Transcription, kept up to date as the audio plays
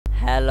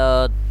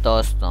Hello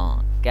दोस्तों,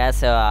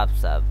 कैसे हो आप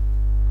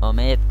सब।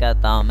 उम्मीद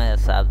करता हूँ मेरे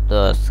सब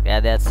दोस्त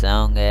खैरियत से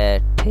होंगे,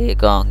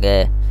 ठीक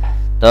होंगे।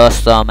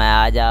 दोस्तों, मैं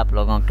आज आप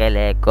लोगों के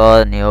लिए एक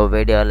और न्यू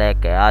वीडियो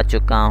लेके आ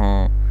चुका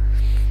हूँ।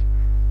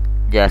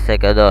 जैसे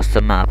कि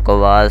दोस्तों, मैं आपको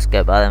वार्स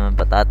के बारे में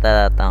बताता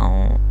रहता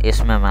हूँ।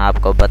 इसमें मैं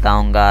आपको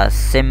बताऊँगा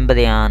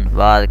सिम्ब्रियन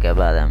वार के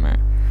बारे में।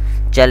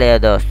 चलिए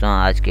दोस्तों,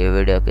 आज की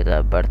वीडियो की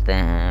तरफ बढ़ते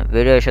हैं।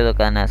 वीडियो शुरू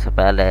करने से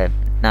पहले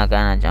इतना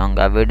कहना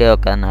चाहूँगा, वीडियो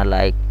करना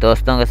लाइक,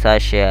 दोस्तों के साथ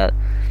शेयर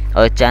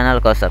और चैनल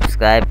को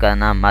सब्सक्राइब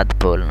करना मत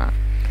भूलना।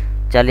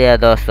 चलिए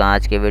दोस्तों,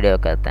 आज की वीडियो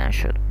करते हैं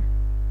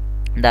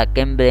शुरू। The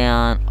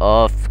Cimbrian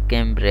of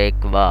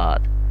Cimbric War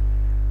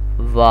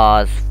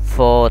was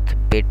fought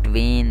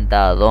between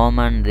the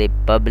Roman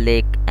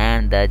Republic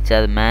and the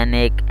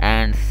Germanic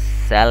and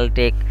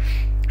Celtic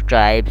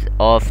tribes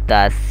of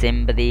the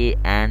Cimbri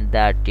and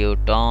the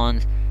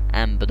Teutons,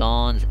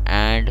 Ambrons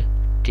and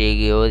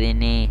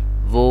Tiguriani,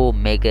 who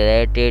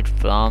migrated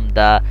from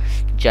the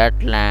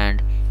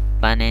Jutland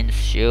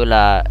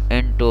Peninsula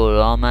into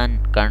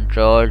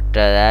Roman-controlled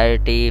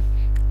territory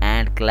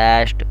and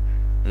clashed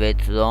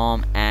with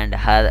Rome and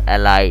her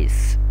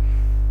allies.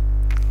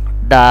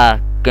 The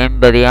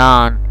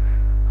Cimbrian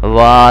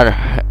War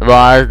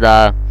was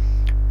the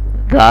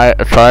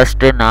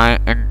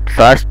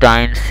first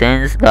time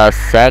since the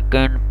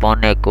Second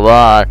Punic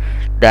War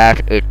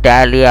that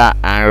Italia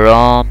and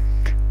Rome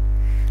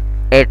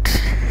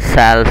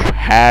itself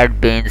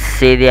had been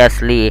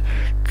seriously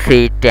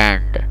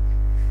threatened.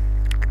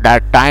 The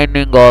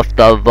timing of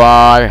the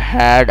war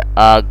had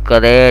a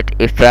great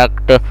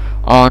effect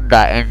on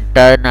the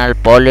internal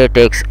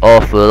politics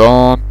of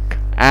Rome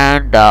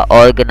and the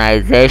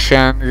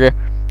organizations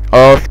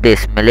of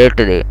this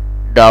military.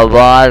 The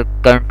war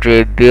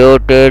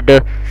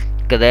contributed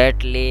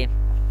greatly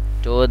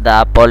to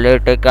the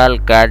political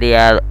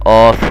career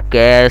of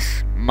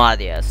Gaius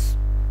Marius,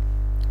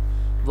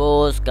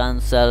 whose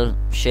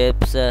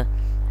consulships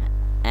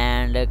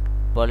and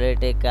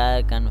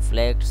political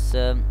conflicts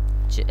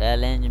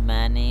challenged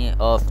many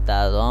of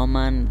the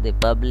Roman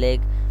Republic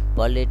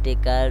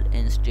political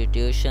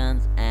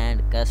institutions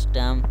and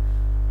customs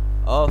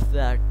of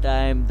the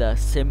time. The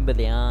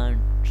Cimbrian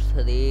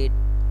threat,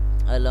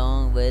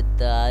 along with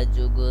the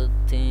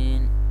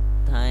Jugurthine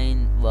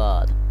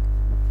War,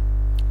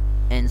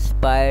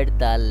 inspired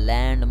the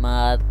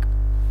landmark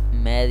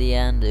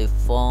Marian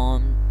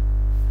reform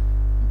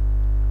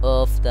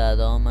of the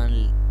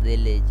Roman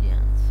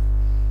religions.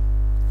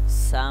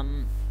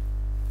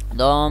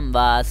 Rome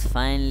was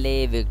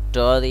finally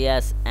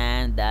victorious,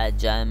 and the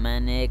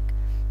Germanic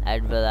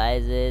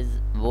adversaries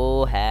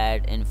who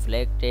had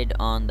inflicted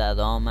on the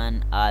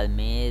Roman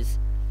armies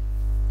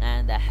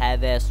and the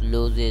heaviest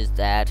losses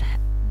that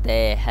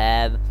they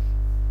have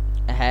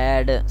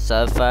had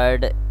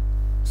suffered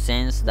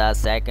since the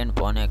Second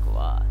Punic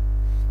War.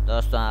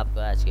 दोस्तों, आपको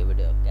आज की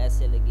video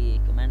कैसे लगी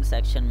comment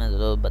section में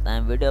ज़रूर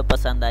बताएं। Video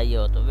पसंद आई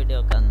हो तो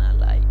वीडियो करना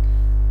लाइक,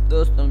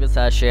 दोस्तों के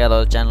साथ शेयर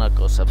और चैनल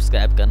को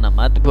सब्सक्राइब करना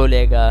मत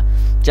भूलिएगा।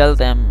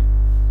 चलते हैं,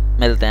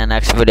 मिलते हैं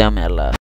नेक्स्ट वीडियो में। अल्लाह।